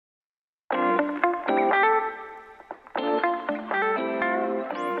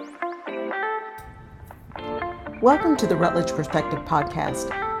Welcome to the Rutledge Perspective Podcast.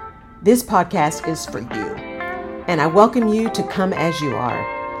 This podcast is for you, and I welcome you to come as you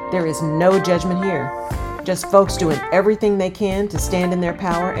are. There is no judgment here, just folks doing everything they can to stand in their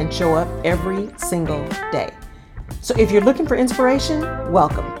power and show up every single day. So if you're looking for inspiration,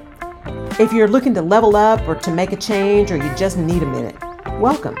 welcome. If you're looking to level up or to make a change or you just need a minute,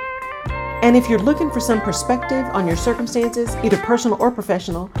 welcome. And if you're looking for some perspective on your circumstances, either personal or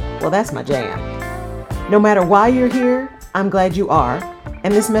professional, well, that's my jam. No matter why you're here, I'm glad you are,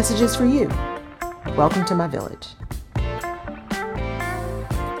 and this message is for you. Welcome to my village.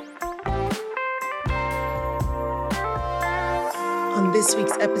 On this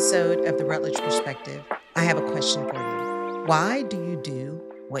week's episode of the Rutledge Perspective, I have a question for you. Why do you do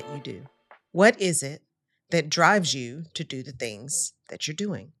what you do? What is it that drives you to do the things that you're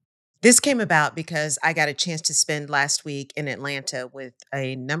doing? This came about because I got a chance to spend last week in Atlanta with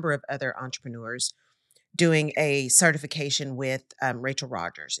a number of other entrepreneurs doing a certification with Rachel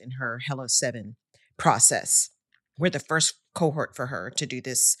Rogers in her Hello 7 process. We're the first cohort for her to do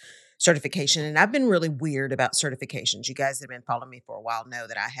this certification. And I've been really weird about certifications. You guys that have been following me for a while know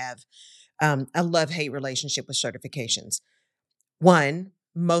that I have a love-hate relationship with certifications. One,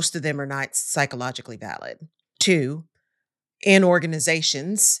 most of them are not psychologically valid. Two, in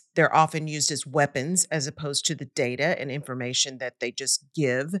organizations, they're often used as weapons as opposed to the data and information that they just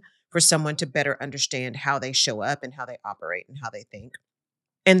give for someone to better understand how they show up and how they operate and how they think.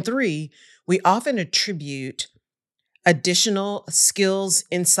 And three, we often attribute additional skills,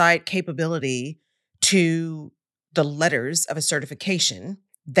 insight, capability to the letters of a certification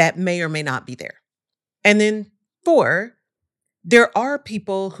that may or may not be there. And then four, there are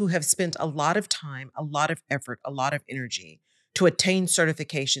people who have spent a lot of time, a lot of effort, a lot of energy to attain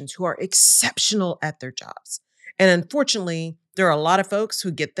certifications who are exceptional at their jobs. And unfortunately, there are a lot of folks who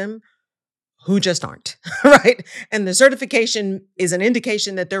get them who just aren't, right? And the certification is an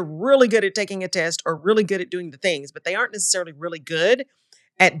indication that they're really good at taking a test or really good at doing the things, but they aren't necessarily really good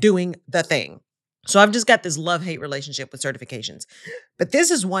at doing the thing. So I've just got this love-hate relationship with certifications. But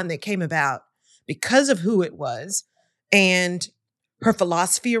this is one that came about because of who it was and her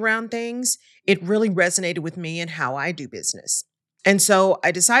philosophy around things. It really resonated with me and how I do business. And so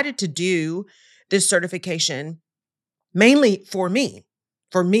I decided to do this certification mainly for me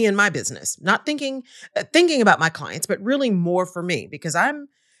and my business, not thinking about my clients, but really more for me, because I've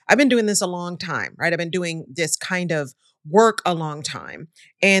been doing this a long time, right? I've been doing this kind of work a long time,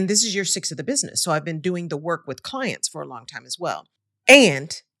 and this is year 6 of the business. So I've been doing the work with clients for a long time as well.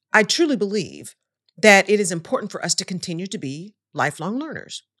 And I truly believe that it is important for us to continue to be lifelong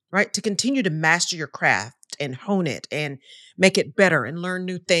learners, right? To continue to master your craft and hone it and make it better and learn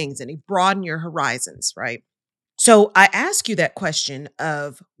new things and broaden your horizons, right? So I ask you that question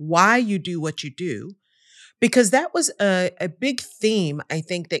of why you do what you do, because that was a big theme, I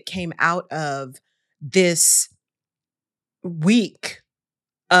think, that came out of this week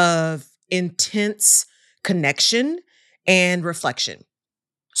of intense connection and reflection.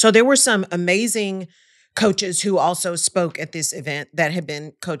 So there were some amazing coaches who also spoke at this event that had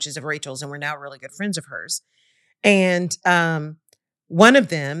been coaches of Rachel's and were now really good friends of hers. And one of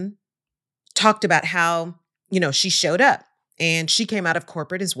them talked about how she showed up and she came out of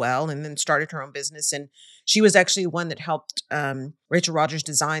corporate as well and then started her own business. And she was actually one that helped Rachel Rogers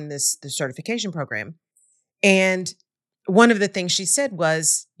design the certification program. And one of the things she said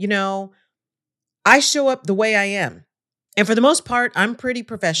was, I show up the way I am. And for the most part, I'm pretty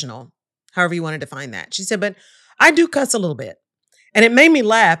professional, however you want to define that. She said, but I do cuss a little bit. And it made me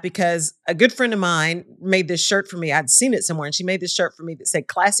laugh because a good friend of mine made this shirt for me. I'd seen it somewhere and she made this shirt for me that said,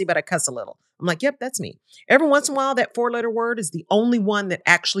 classy, but I cuss a little. I'm like, yep, that's me. Every once in a while, that 4-letter word is the only one that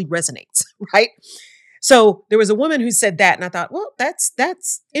actually resonates, right? So there was a woman who said that. And I thought, well, that's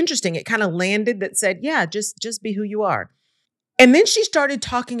interesting. It kind of landed that said, yeah, just be who you are. And then she started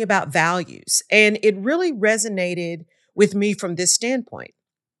talking about values. And it really resonated with me from this standpoint.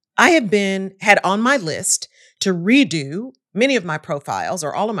 I have had on my list to redo many of my profiles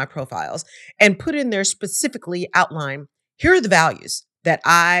or all of my profiles and put in there specifically outline, here are the values that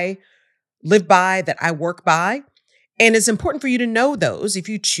I live by, that I work by. And it's important for you to know those if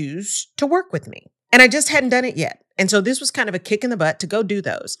you choose to work with me. And I just hadn't done it yet. And so this was kind of a kick in the butt to go do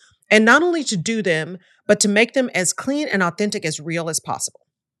those. And not only to do them, but to make them as clean and authentic, as real as possible.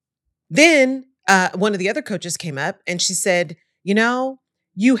 Then one of the other coaches came up and she said,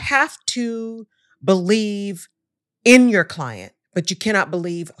 you have to believe in your client, but you cannot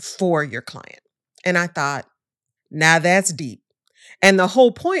believe for your client. And I thought, now that's deep. And the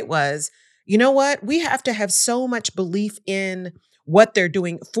whole point was, you know what? We have to have so much belief in what they're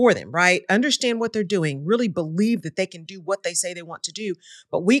doing for them, right? Understand what they're doing, really believe that they can do what they say they want to do.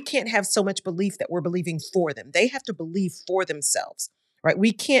 But we can't have so much belief that we're believing for them. They have to believe for themselves, right?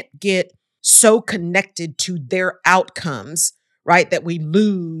 We can't get so connected to their outcomes, right, that we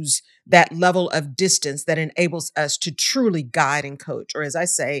lose that level of distance that enables us to truly guide and coach, or as I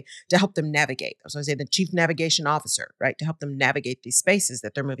say, to help them navigate. So I say the chief navigation officer, right, to help them navigate these spaces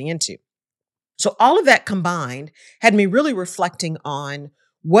that they're moving into. So all of that combined had me really reflecting on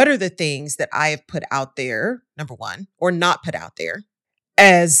what are the things that I have put out there, number one, or not put out there,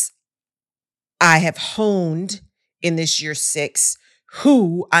 as I have honed in this year 6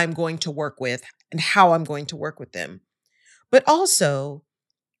 who I'm going to work with and how I'm going to work with them. But also,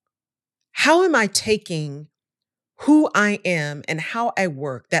 how am I taking who I am and how I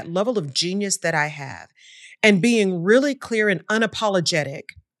work, that level of genius that I have, and being really clear and unapologetic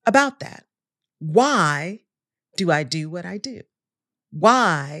about that? Why do I do what I do?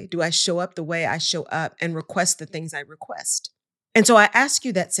 Why do I show up the way I show up and request the things I request? And so I ask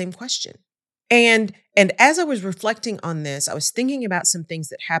you that same question. And as I was reflecting on this, I was thinking about some things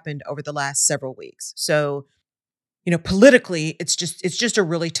that happened over the last several weeks. So, politically, it's just a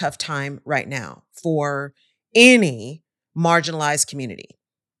really tough time right now for any marginalized community,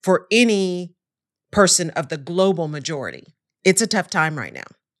 for any person of the global majority. It's a tough time right now.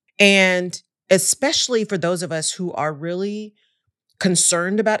 And especially for those of us who are really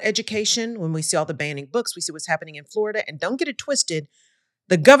concerned about education, when we see all the banning books, we see what's happening in Florida, and don't get it twisted,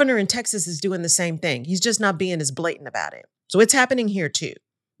 the governor in Texas is doing the same thing. He's just not being as blatant about it. So it's happening here too.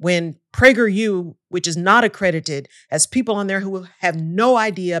 When PragerU, which is not accredited, has people on there who have no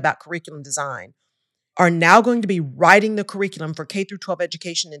idea about curriculum design, are now going to be writing the curriculum for K through 12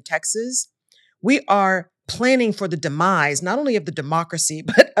 education in Texas, we are planning for the demise, not only of the democracy,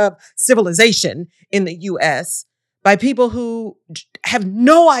 but of civilization in the US by people who have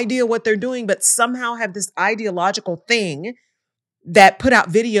no idea what they're doing, but somehow have this ideological thing that put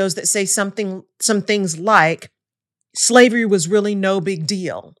out videos that say some things like slavery was really no big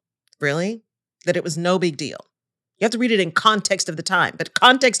deal. Really? That it was no big deal. You have to read it in context of the time, but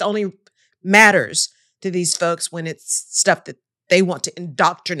context only matters to these folks when it's stuff that they want to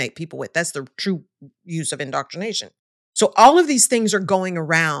indoctrinate people with. That's the true use of indoctrination. So all of these things are going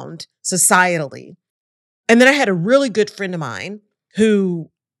around societally. And then I had a really good friend of mine who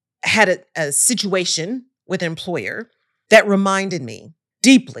had a situation with an employer that reminded me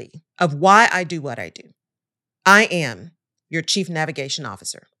deeply of why I do what I do. I am your chief navigation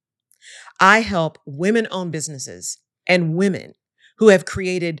officer. I help women-owned businesses and women who have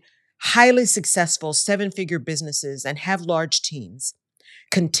created highly successful 7-figure businesses and have large teams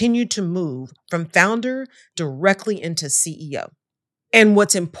continue to move from founder directly into CEO. And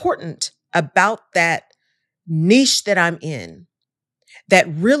what's important about that niche that I'm in that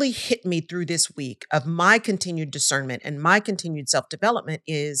really hit me through this week of my continued discernment and my continued self-development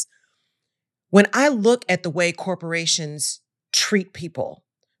is when I look at the way corporations treat people,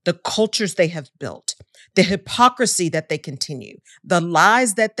 the cultures they have built, the hypocrisy that they continue, the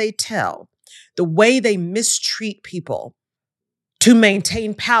lies that they tell, the way they mistreat people to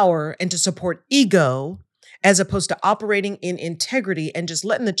maintain power and to support ego, as opposed to operating in integrity and just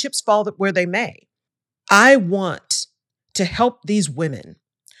letting the chips fall where they may. I want to help these women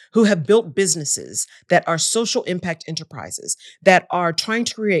who have built businesses that are social impact enterprises, that are trying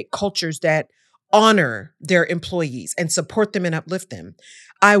to create cultures that honor their employees and support them and uplift them.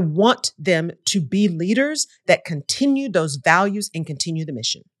 I want them to be leaders that continue those values and continue the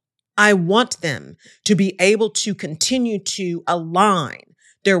mission. I want them to be able to continue to align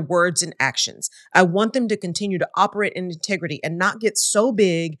their words and actions. I want them to continue to operate in integrity and not get so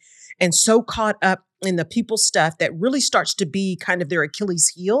big and so caught up in the people stuff that really starts to be kind of their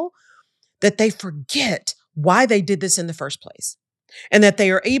Achilles heel, that they forget why they did this in the first place. And that they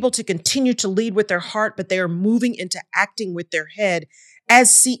are able to continue to lead with their heart, but they are moving into acting with their head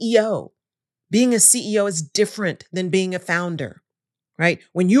as CEO. Being a CEO is different than being a founder, right?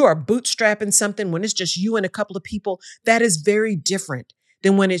 When you are bootstrapping something, when it's just you and a couple of people, that is very different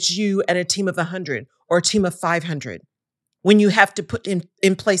than when it's you and a team of 100 or a team of 500. When you have to put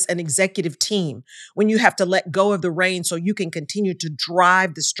in place an executive team, when you have to let go of the reins so you can continue to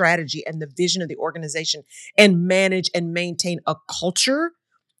drive the strategy and the vision of the organization and manage and maintain a culture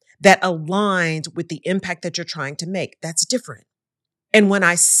that aligns with the impact that you're trying to make. That's different. And when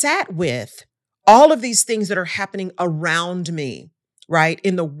I sat with all of these things that are happening around me, right,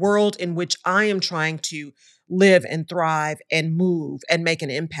 in the world in which I am trying to live and thrive and move and make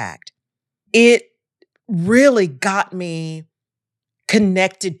an impact, it really got me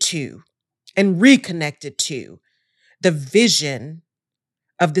connected to and reconnected to the vision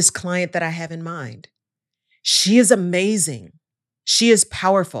of this client that I have in mind. She is amazing. She is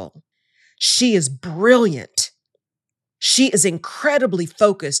powerful. She is brilliant. She is incredibly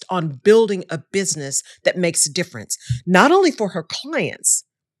focused on building a business that makes a difference, not only for her clients,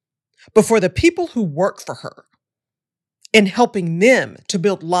 but for the people who work for her, in helping them to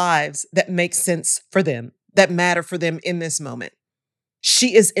build lives that make sense for them, that matter for them in this moment.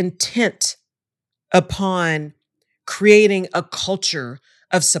 She is intent upon creating a culture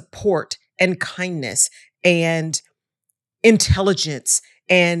of support and kindness and intelligence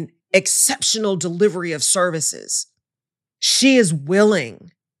and exceptional delivery of services. She is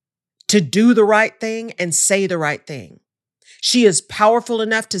willing to do the right thing and say the right thing. She is powerful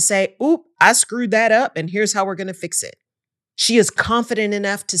enough to say, oop, I screwed that up and here's how we're going to fix it. She is confident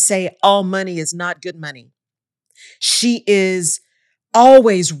enough to say all money is not good money. She is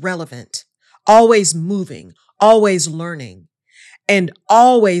always relevant, always moving, always learning, and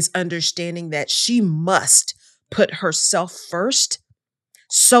always understanding that she must put herself first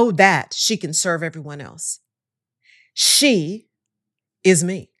so that she can serve everyone else. She is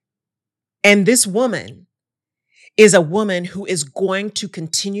me. And this woman is a woman who is going to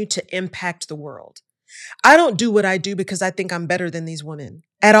continue to impact the world. I don't do what I do because I think I'm better than these women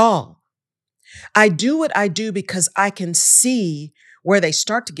at all. I do what I do because I can see where they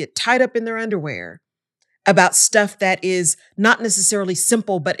start to get tied up in their underwear about stuff that is not necessarily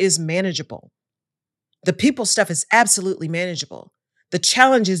simple, but is manageable. The people stuff is absolutely manageable. The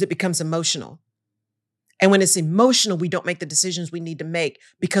challenge is it becomes emotional. And when it's emotional, we don't make the decisions we need to make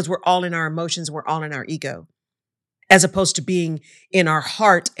because we're all in our emotions, we're all in our ego, as opposed to being in our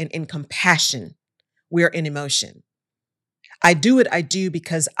heart and in compassion. We're in emotion. I do what I do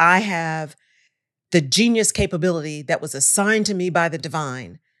because I have the genius capability that was assigned to me by the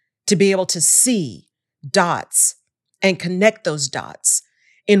divine to be able to see dots and connect those dots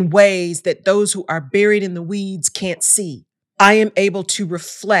in ways that those who are buried in the weeds can't see. I am able to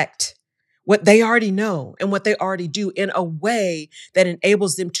reflect what they already know and what they already do in a way that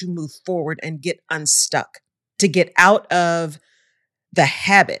enables them to move forward and get unstuck, to get out of the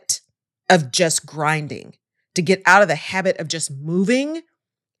habit of just grinding, to get out of the habit of just moving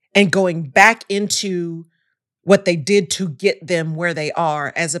and going back into what they did to get them where they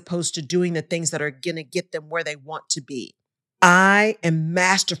are, as opposed to doing the things that are going to get them where they want to be. I am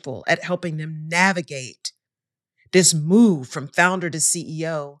masterful at helping them navigate this move from founder to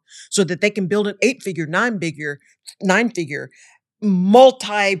CEO so that they can build an 8-figure, 9-figure,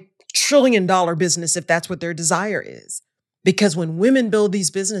 multi-trillion-dollar business if that's what their desire is. Because when women build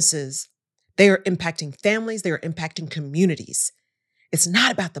these businesses, they are impacting families, they are impacting communities. It's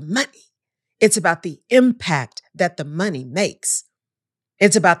not about the money. It's about the impact that the money makes.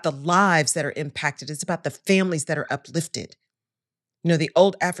 It's about the lives that are impacted. It's about the families that are uplifted. You know, the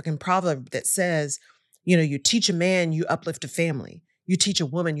old African proverb that says, you know, you teach a man, you uplift a family. You teach a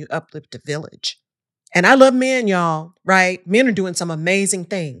woman, you uplift a village. And I love men, y'all, right? Men are doing some amazing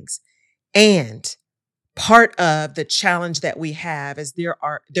things. And part of the challenge that we have is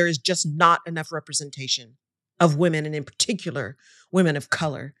there is just not enough representation of women, and in particular, women of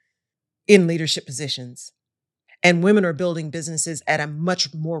color in leadership positions. And women are building businesses at a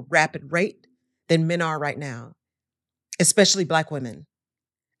much more rapid rate than men are right now, especially Black women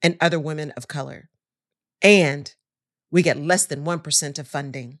and other women of color. And we get less than 1% of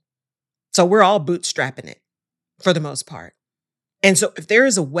funding. So we're all bootstrapping it for the most part. And so if there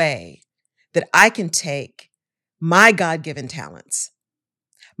is a way that I can take my God-given talents,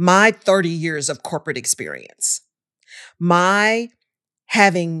 my 30 years of corporate experience, my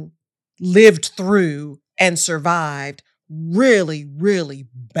having lived through and survived really, really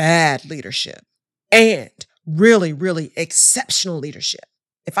bad leadership and really, really exceptional leadership.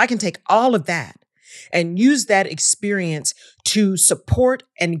 If I can take all of that and use that experience to support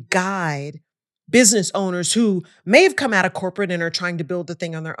and guide business owners who may have come out of corporate and are trying to build the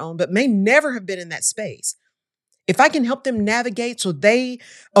thing on their own, but may never have been in that space. If I can help them navigate so they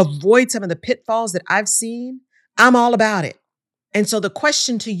avoid some of the pitfalls that I've seen, I'm all about it. And so the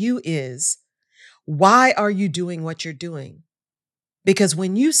question to you is, why are you doing what you're doing? Because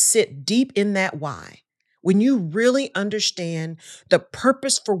when you sit deep in that why, when you really understand the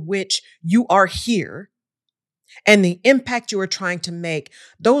purpose for which you are here and the impact you are trying to make,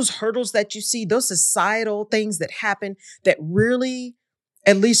 those hurdles that you see, those societal things that happen that really,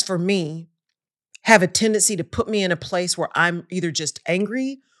 at least for me, have a tendency to put me in a place where I'm either just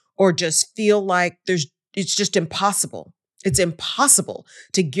angry or just feel like it's just impossible. It's impossible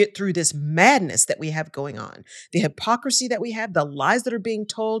to get through this madness that we have going on, the hypocrisy that we have, the lies that are being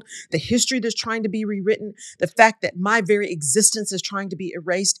told, the history that's trying to be rewritten, the fact that my very existence is trying to be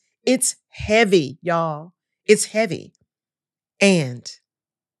erased. It's heavy, y'all. It's heavy. And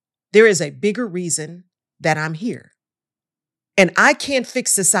there is a bigger reason that I'm here. And I can't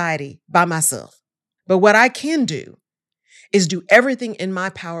fix society by myself. But what I can do is do everything in my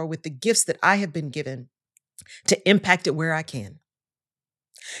power with the gifts that I have been given to impact it where I can,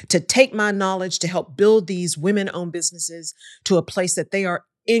 to take my knowledge to help build these women-owned businesses to a place that they are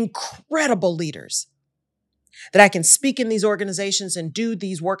incredible leaders, that I can speak in these organizations and do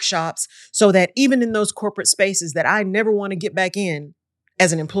these workshops so that even in those corporate spaces that I never want to get back in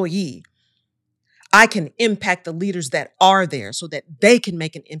as an employee, I can impact the leaders that are there so that they can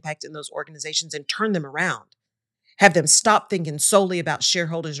make an impact in those organizations and turn them around. Have them stop thinking solely about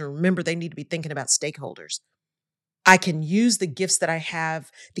shareholders and remember they need to be thinking about stakeholders. I can use the gifts that I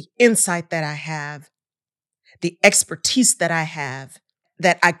have, the insight that I have, the expertise that I have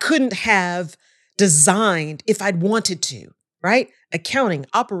that I couldn't have designed if I'd wanted to, right? Accounting,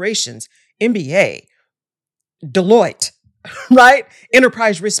 operations, MBA, Deloitte, right?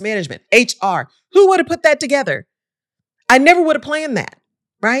 Enterprise risk management, HR. Who would have put that together? I never would have planned that,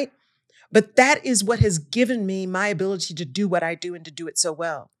 right? But that is what has given me my ability to do what I do and to do it so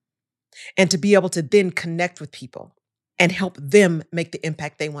well. And to be able to then connect with people and help them make the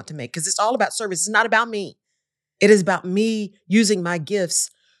impact they want to make. Because it's all about service. It's not about me. It is about me using my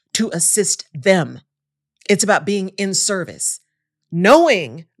gifts to assist them. It's about being in service,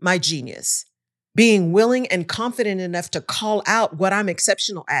 knowing my genius, being willing and confident enough to call out what I'm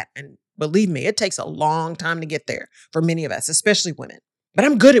exceptional at. And believe me, it takes a long time to get there for many of us, especially women. But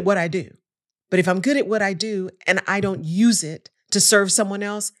I'm good at what I do. But if I'm good at what I do and I don't use it to serve someone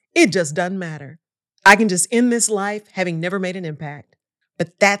else, it just doesn't matter. I can just end this life having never made an impact.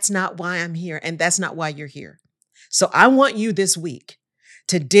 But that's not why I'm here, and that's not why you're here. So I want you this week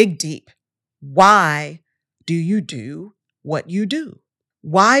to dig deep. Why do you do what you do?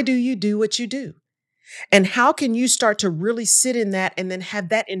 Why do you do what you do? And how can you start to really sit in that and then have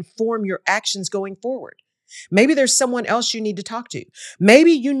that inform your actions going forward? Maybe there's someone else you need to talk to.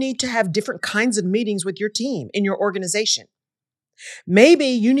 Maybe you need to have different kinds of meetings with your team in your organization. Maybe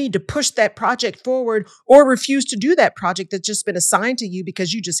you need to push that project forward or refuse to do that project that's just been assigned to you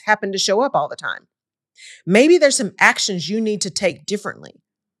because you just happen to show up all the time. Maybe there's some actions you need to take differently.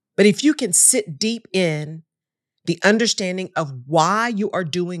 But if you can sit deep in the understanding of why you are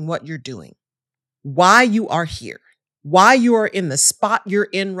doing what you're doing, why you are here, why you are in the spot you're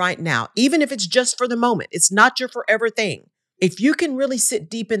in right now, even if it's just for the moment, it's not your forever thing. If you can really sit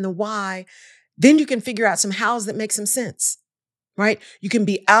deep in the why, then you can figure out some hows that make some sense, right? You can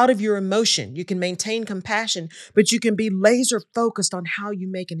be out of your emotion. You can maintain compassion, but you can be laser focused on how you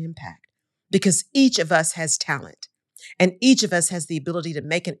make an impact because each of us has talent and each of us has the ability to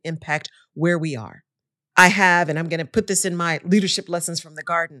make an impact where we are. I have, and I'm going to put this in my leadership lessons from the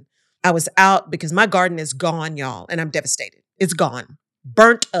garden. I was out because my garden is gone, y'all, and I'm devastated. It's gone,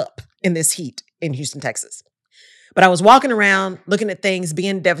 burnt up in this heat in Houston, Texas. But I was walking around looking at things,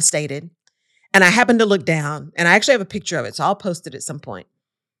 being devastated. And I happened to look down, and I actually have a picture of it, so I'll post it at some point.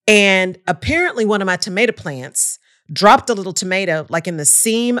 And apparently one of my tomato plants dropped a little tomato like in the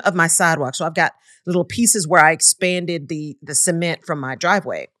seam of my sidewalk. So I've got little pieces where I expanded the cement from my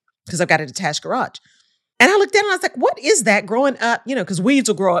driveway because I've got a detached garage. And I looked down and I was like, what is that growing up? You know, because weeds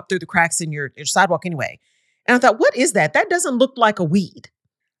will grow up through the cracks in your sidewalk anyway. And I thought, what is that? That doesn't look like a weed.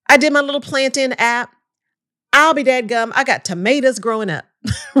 I did my little plant-in app. I'll be dadgum. I got tomatoes growing up,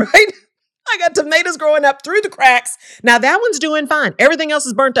 right? I got tomatoes growing up through the cracks. Now that one's doing fine. Everything else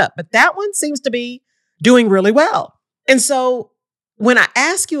is burnt up, but that one seems to be doing really well. And so when I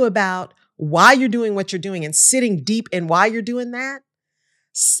ask you about why you're doing what you're doing and sitting deep in why you're doing that,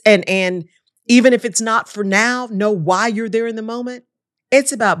 and even if it's not for now, know why you're there in the moment.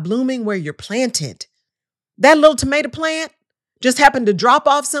 It's about blooming where you're planted. That little tomato plant just happened to drop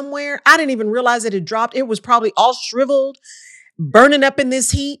off somewhere. I didn't even realize it had dropped. It was probably all shriveled, burning up in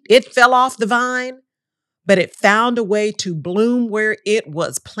this heat. It fell off the vine, but it found a way to bloom where it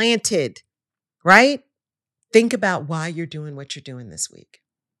was planted, right? Think about why you're doing what you're doing this week.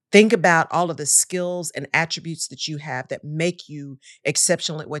 Think about all of the skills and attributes that you have that make you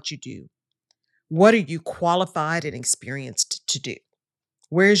exceptional at what you do. What are you qualified and experienced to do?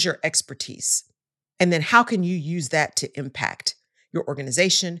 Where's your expertise? And then how can you use that to impact your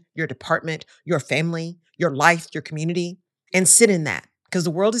organization, your department, your family, your life, your community, and sit in that because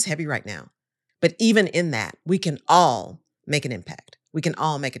the world is heavy right now. But even in that, we can all make an impact. We can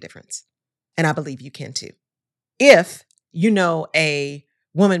all make a difference. And I believe you can too. If a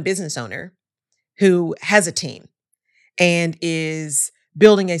woman business owner who has a team and is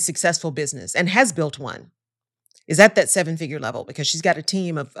building a successful business and has built one, is at that 7-figure level because she's got a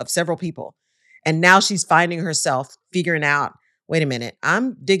team of several people. And now she's finding herself figuring out, wait a minute,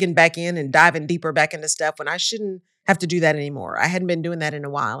 I'm digging back in and diving deeper back into stuff when I shouldn't have to do that anymore. I hadn't been doing that in a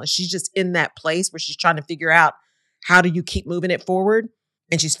while. And she's just in that place where she's trying to figure out, how do you keep moving it forward?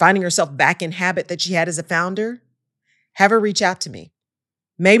 And she's finding herself back in habit that she had as a founder. Have her reach out to me.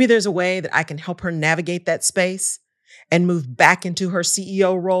 Maybe there's a way that I can help her navigate that space and move back into her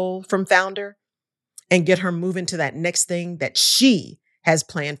CEO role from founder and get her moving to that next thing that she has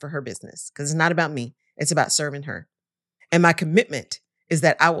planned for her business. Because it's not about me. It's about serving her. And my commitment is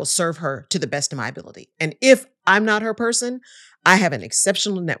that I will serve her to the best of my ability. And if I'm not her person, I have an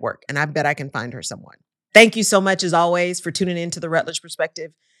exceptional network and I bet I can find her someone. Thank you so much, as always, for tuning into the Rutledge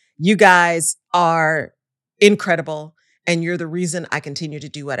Perspective. You guys are incredible, and you're the reason I continue to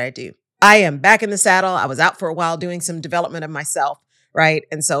do what I do. I am back in the saddle. I was out for a while doing some development of myself, right?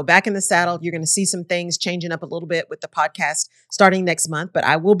 And so back in the saddle, you're going to see some things changing up a little bit with the podcast starting next month, but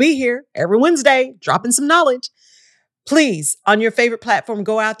I will be here every Wednesday dropping some knowledge. Please, on your favorite platform,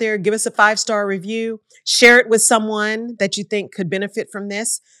 go out there, give us a 5-star review, share it with someone that you think could benefit from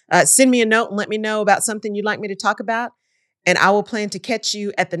this. Send me a note and let me know about something you'd like me to talk about, and I will plan to catch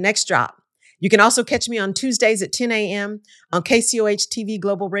you at the next drop. You can also catch me on Tuesdays at 10 a.m. on KCOH TV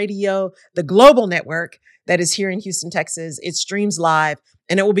Global Radio, the global network that is here in Houston, Texas. It streams live,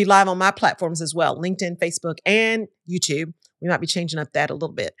 and it will be live on my platforms as well, LinkedIn, Facebook, and YouTube. We might be changing up that a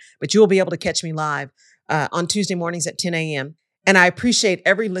little bit, but you will be able to catch me live on Tuesday mornings at 10 a.m. And I appreciate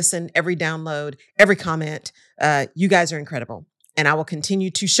every listen, every download, every comment. You guys are incredible. And I will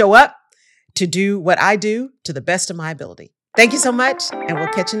continue to show up to do what I do to the best of my ability. Thank you so much, and we'll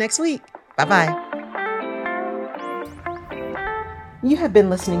catch you next week. Bye-bye. You have been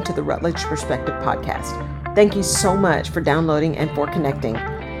listening to the Rutledge Perspective podcast. Thank you so much for downloading and for connecting.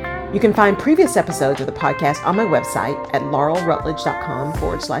 You can find previous episodes of the podcast on my website at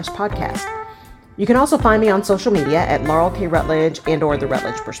laurelrutledge.com/podcast. You can also find me on social media at Laurel K. Rutledge and/or The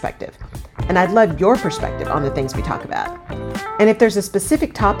Rutledge Perspective. And I'd love your perspective on the things we talk about. And if there's a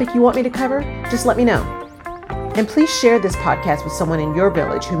specific topic you want me to cover, just let me know. And please share this podcast with someone in your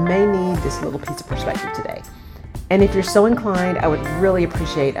village who may need this little piece of perspective today. And if you're so inclined, I would really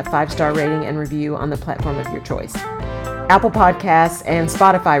appreciate a 5-star rating and review on the platform of your choice. Apple Podcasts and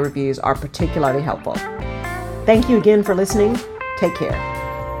Spotify reviews are particularly helpful. Thank you again for listening. Take care.